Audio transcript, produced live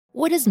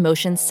What does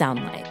motion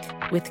sound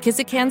like? With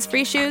Kizikans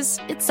free shoes,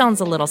 it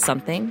sounds a little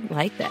something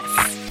like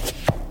this.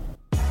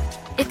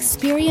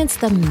 Experience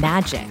the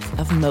magic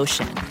of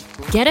motion.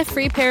 Get a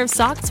free pair of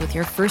socks with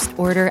your first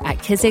order at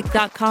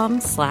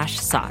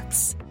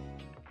kizik.com/socks.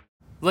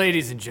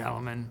 Ladies and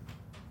gentlemen,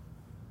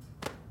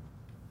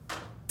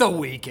 the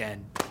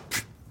weekend.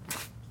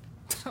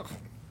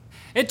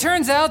 It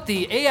turns out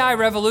the AI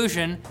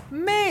revolution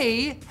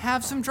may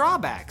have some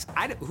drawbacks.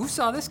 Who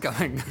saw this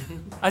coming?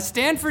 A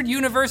Stanford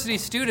University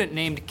student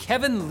named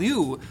Kevin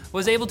Liu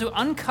was able to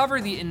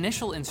uncover the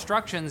initial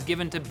instructions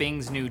given to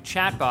Bing's new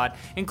chatbot,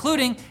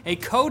 including a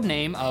code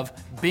name of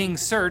Bing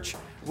Search,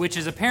 which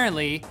is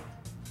apparently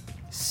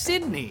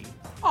Sydney.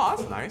 Oh,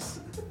 that's nice.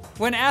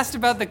 When asked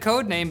about the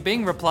code name,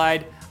 Bing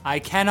replied, "I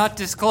cannot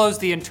disclose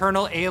the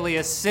internal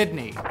alias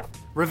Sydney,"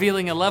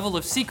 revealing a level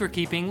of secret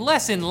keeping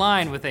less in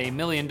line with a $1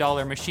 million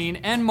machine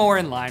and more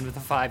in line with a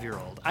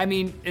 5-year-old. I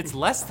mean, it's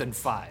less than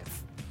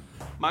 5.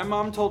 My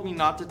mom told me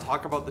not to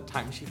talk about the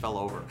time she fell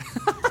over.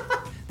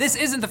 This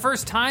isn't the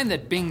first time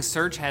that Bing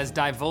Search has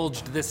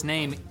divulged this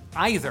name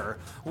either.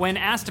 When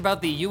asked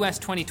about the US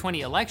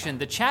 2020 election,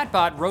 the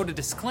chatbot wrote a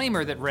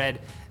disclaimer that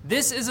read,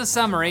 "This is a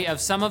summary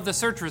of some of the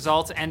search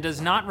results and does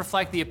not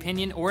reflect the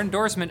opinion or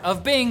endorsement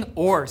of Bing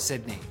or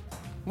Sydney."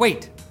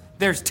 Wait,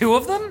 there's 2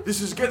 of them?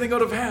 This is getting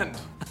out of hand.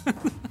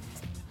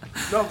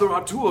 Now there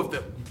are 2 of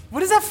them.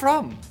 What is that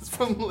from? It's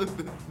from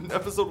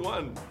episode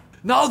 1.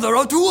 No, there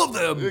are 2 of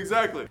them!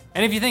 Exactly.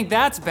 And if you think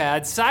that's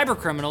bad,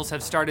 cybercriminals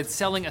have started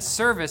selling a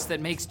service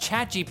that makes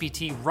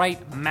ChatGPT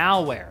write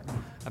malware.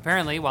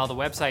 Apparently, while the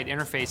website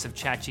interface of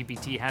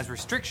ChatGPT has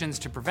restrictions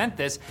to prevent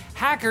this,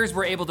 hackers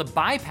were able to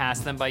bypass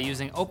them by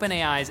using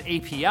OpenAI's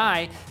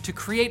API to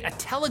create a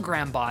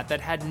Telegram bot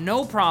that had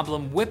no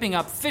problem whipping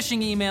up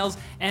phishing emails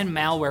and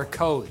malware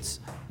codes.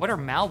 What are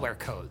malware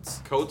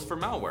codes? Codes for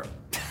malware.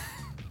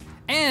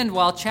 And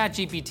while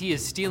ChatGPT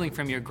is stealing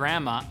from your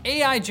grandma,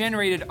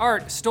 AI-generated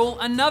art stole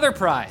another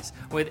prize,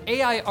 with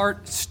AI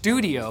Art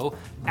Studio,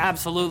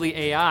 Absolutely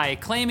AI,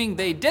 claiming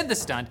they did the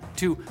stunt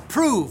to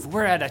prove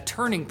we're at a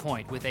turning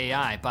point with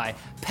AI by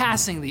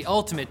passing the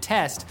ultimate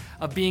test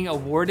of being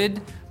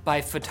awarded by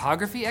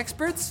photography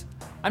experts.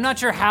 I'm not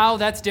sure how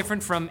that's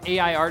different from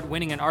AI art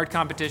winning an art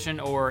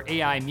competition or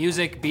AI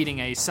music beating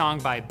a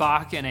song by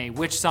Bach in a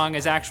which song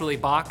is actually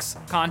Bach's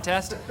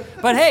contest.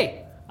 But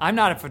hey, I'm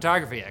not a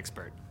photography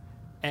expert.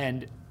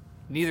 And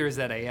neither is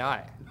that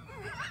AI.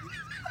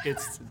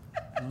 It's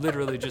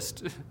literally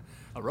just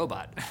a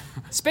robot.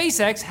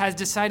 SpaceX has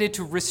decided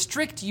to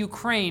restrict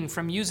Ukraine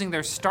from using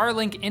their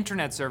Starlink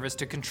internet service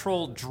to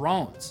control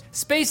drones.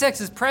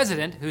 SpaceX's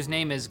president, whose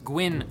name is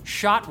Gwynne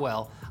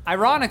Shotwell,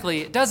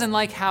 ironically doesn't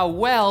like how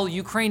well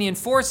Ukrainian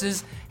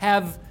forces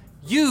have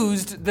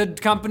used the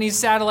company's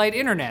satellite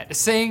internet,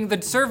 saying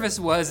the service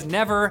was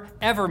never,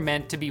 ever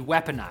meant to be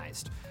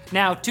weaponized.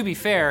 Now, to be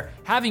fair,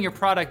 having your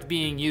product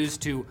being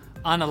used to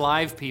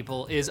unalive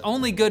people is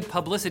only good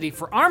publicity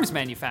for arms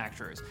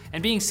manufacturers,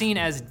 and being seen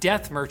as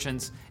death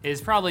merchants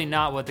is probably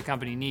not what the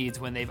company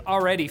needs when they've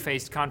already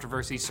faced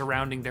controversy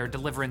surrounding their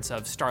deliverance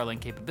of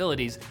Starlink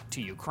capabilities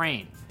to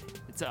Ukraine.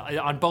 It's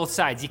on both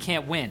sides, you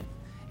can't win.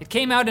 It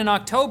came out in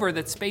October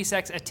that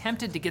SpaceX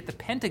attempted to get the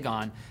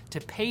Pentagon to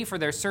pay for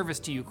their service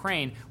to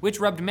Ukraine, which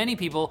rubbed many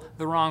people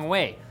the wrong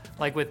way,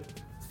 like with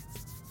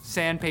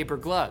sandpaper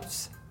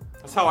gloves.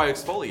 That's how I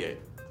exfoliate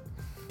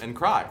and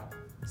cry.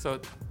 So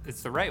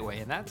it's the right way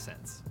in that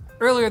sense.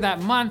 Earlier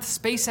that month,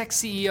 SpaceX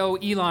CEO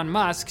Elon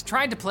Musk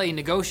tried to play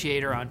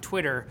negotiator on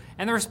Twitter,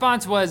 and the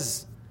response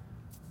was,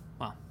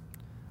 well,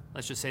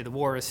 let's just say the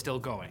war is still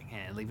going,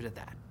 and leave it at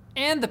that.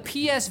 And the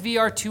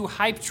PSVR2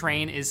 hype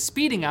train is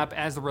speeding up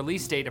as the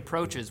release date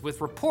approaches, with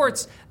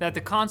reports that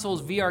the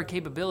console's VR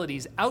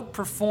capabilities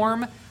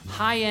outperform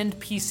high-end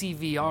PC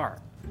VR.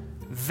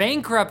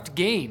 Bankrupt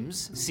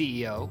Games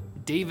CEO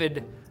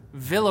David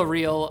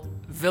Villarreal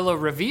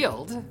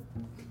revealed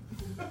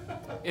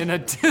in a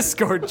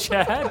Discord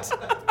chat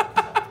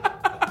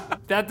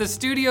that the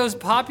studio's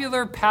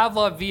popular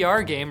Pavlov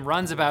VR game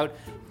runs about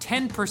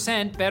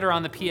 10% better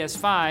on the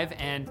PS5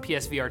 and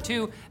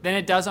PSVR2 than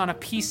it does on a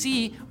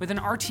PC with an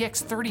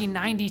RTX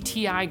 3090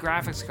 Ti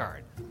graphics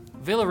card.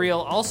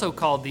 Villarreal also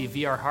called the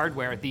VR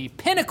hardware the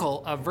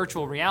pinnacle of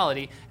virtual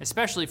reality,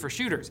 especially for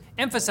shooters,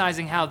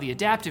 emphasizing how the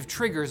adaptive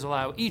triggers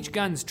allow each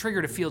gun's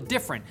trigger to feel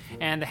different,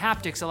 and the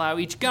haptics allow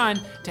each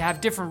gun to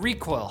have different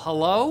recoil.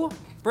 Hello?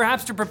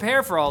 Perhaps to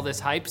prepare for all this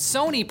hype,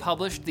 Sony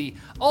published the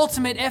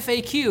ultimate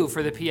FAQ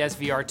for the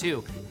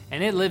PSVR2,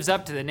 and it lives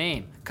up to the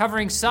name,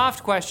 covering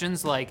soft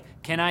questions like,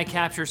 can I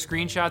capture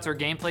screenshots or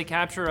gameplay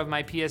capture of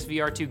my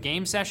PSVR2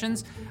 game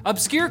sessions?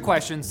 Obscure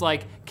questions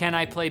like, can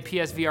I play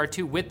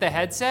PSVR2 with the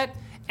headset?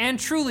 And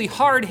truly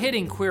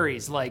hard-hitting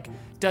queries like,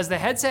 does the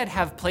headset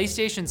have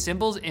PlayStation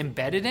symbols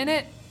embedded in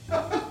it?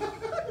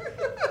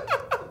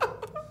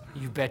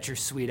 You bet your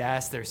sweet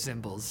ass there's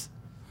symbols.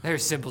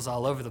 There's symbols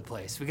all over the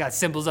place. We got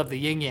symbols of the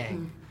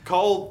yin-yang.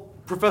 Call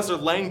Professor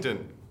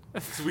Langdon.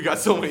 We got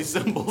so many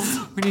symbols.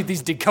 We need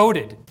these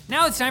decoded.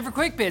 Now it's time for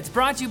Quick Bits,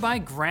 brought to you by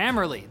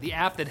Grammarly, the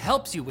app that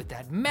helps you with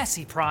that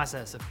messy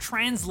process of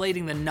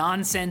translating the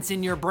nonsense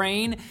in your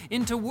brain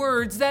into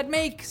words that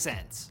make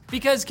sense.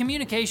 Because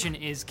communication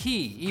is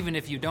key, even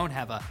if you don't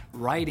have a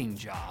writing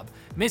job.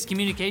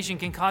 Miscommunication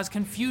can cause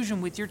confusion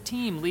with your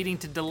team, leading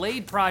to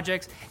delayed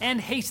projects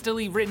and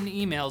hastily written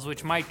emails,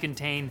 which might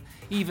contain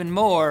even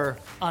more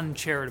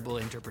uncharitable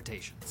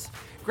interpretations.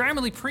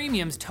 Grammarly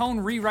Premium's Tone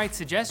Rewrite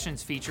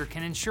Suggestions feature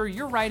can ensure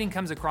your writing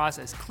comes across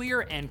as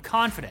clear and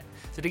confident.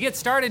 So to get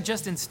started,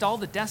 just install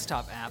the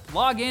desktop app,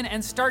 log in,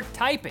 and start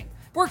typing.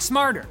 Work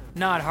smarter,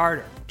 not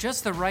harder.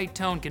 Just the right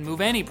tone can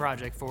move any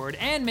project forward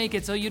and make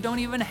it so you don't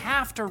even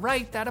have to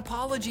write that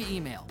apology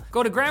email.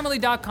 Go to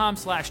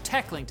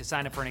Grammarly.com/techlink to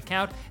sign up for an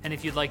account, and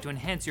if you'd like to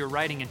enhance your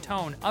writing and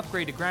tone,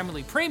 upgrade to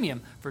Grammarly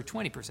Premium for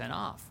 20%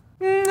 off.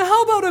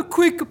 How about a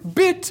quick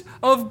bit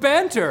of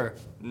banter?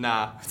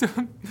 Nah.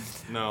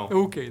 No.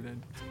 Okay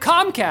then.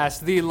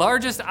 Comcast, the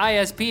largest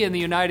ISP in the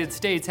United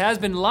States, has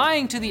been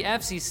lying to the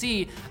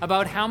FCC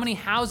about how many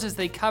houses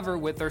they cover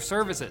with their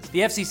services.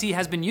 The FCC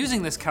has been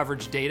using this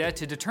coverage data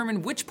to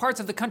determine which parts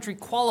of the country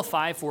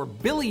qualify for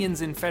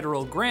billions in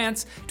federal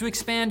grants to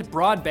expand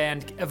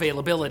broadband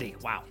availability.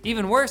 Wow.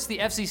 Even worse, the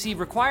FCC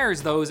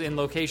requires those in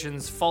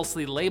locations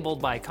falsely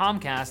labeled by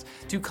Comcast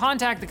to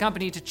contact the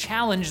company to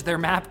challenge their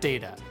map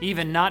data.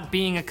 Even not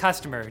being a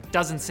customer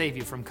doesn't save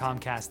you from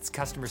Comcast's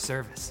customer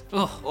service.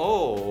 Ugh.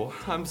 Oh,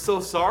 I'm so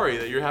sorry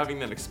that you're having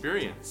that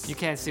experience. You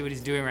can't see what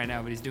he's doing right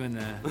now, but he's doing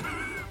the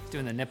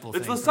nipple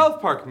It's thing. the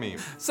South Park meme.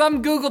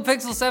 Some Google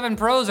Pixel 7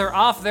 Pros are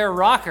off their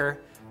rocker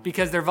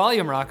because their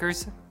volume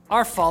rockers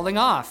are falling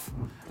off.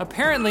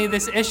 Apparently,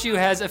 this issue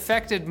has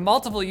affected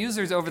multiple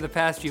users over the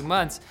past few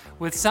months,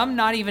 with some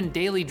not even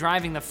daily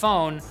driving the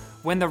phone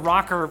when the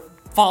rocker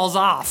falls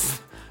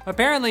off.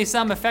 Apparently,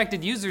 some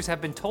affected users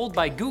have been told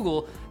by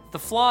Google the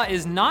flaw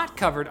is not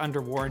covered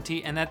under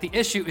warranty and that the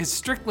issue is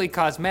strictly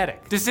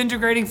cosmetic.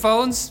 Disintegrating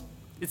phones?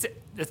 It's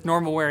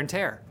normal wear and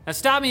tear. Now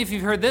stop me if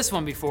you've heard this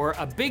one before.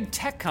 A big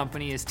tech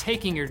company is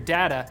taking your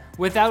data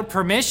without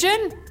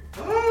permission?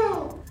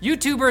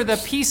 YouTuber The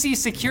PC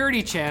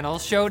Security Channel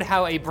showed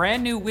how a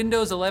brand new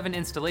Windows 11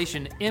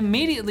 installation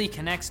immediately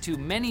connects to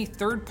many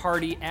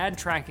third-party ad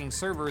tracking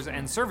servers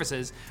and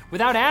services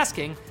without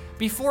asking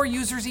before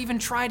users even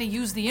try to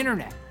use the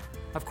internet.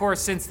 Of course,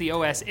 since the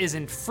OS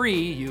isn't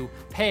free, you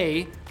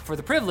pay for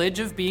the privilege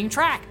of being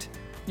tracked.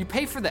 You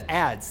pay for the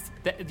ads.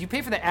 You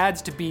pay for the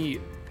ads to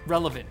be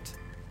relevant.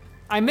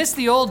 I miss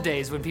the old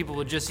days when people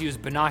would just use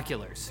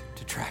binoculars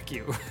to track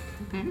you.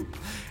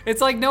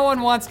 It's like no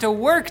one wants to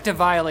work to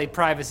violate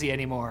privacy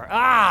anymore.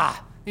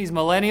 These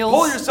millennials.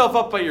 Pull yourself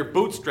up by your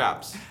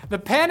bootstraps. The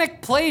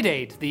Panic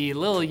Playdate, the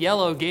little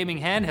yellow gaming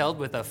handheld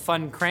with a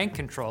fun crank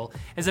control,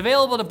 is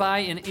available to buy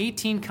in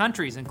 18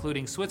 countries,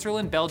 including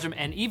Switzerland, Belgium,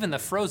 and even the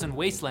frozen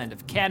wasteland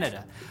of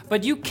Canada.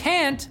 But you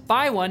can't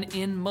buy one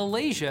in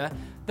Malaysia,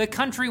 the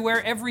country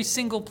where every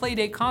single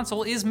Playdate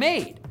console is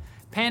made.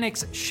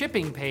 Panic's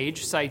shipping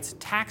page cites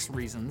tax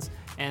reasons,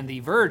 and The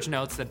Verge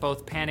notes that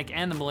both Panic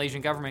and the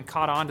Malaysian government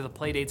caught on to the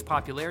Playdate's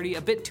popularity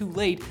a bit too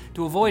late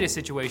to avoid a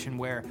situation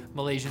where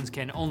Malaysians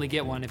can only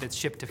get one if it's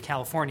shipped to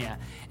California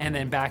and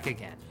then back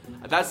again.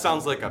 That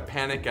sounds like a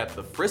Panic at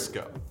the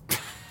Frisco.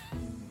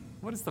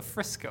 What is the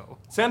Frisco?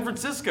 San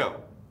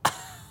Francisco.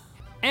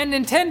 And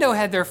Nintendo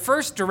had their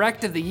first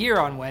Direct of the Year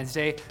on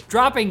Wednesday,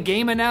 dropping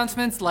game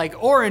announcements like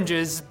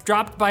oranges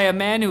dropped by a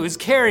man who was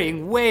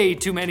carrying way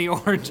too many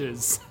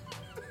oranges.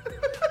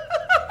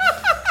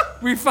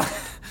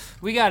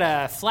 We got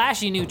a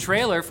flashy new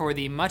trailer for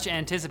the much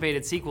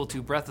anticipated sequel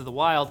to Breath of the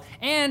Wild,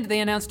 and they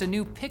announced a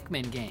new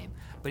Pikmin game.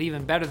 But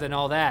even better than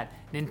all that,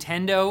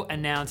 Nintendo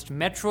announced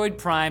Metroid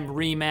Prime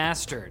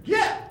Remastered.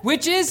 Yeah!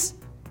 Which is,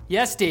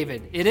 yes,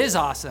 David, it is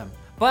awesome.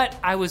 But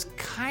I was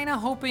kinda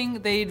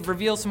hoping they'd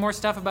reveal some more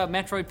stuff about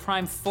Metroid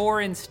Prime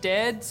 4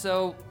 instead,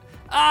 so,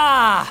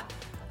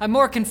 I'm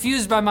more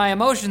confused by my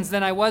emotions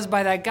than I was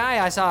by that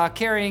guy I saw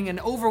carrying an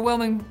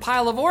overwhelming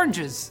pile of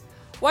oranges.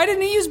 Why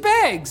didn't he use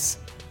bags?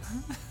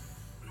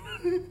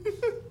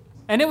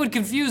 And it would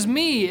confuse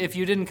me if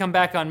you didn't come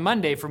back on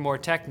Monday for more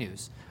tech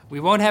news. We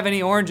won't have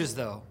any oranges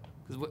though.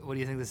 What do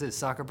you think this is,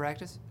 soccer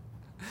practice?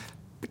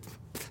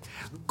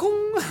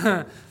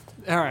 All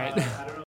right.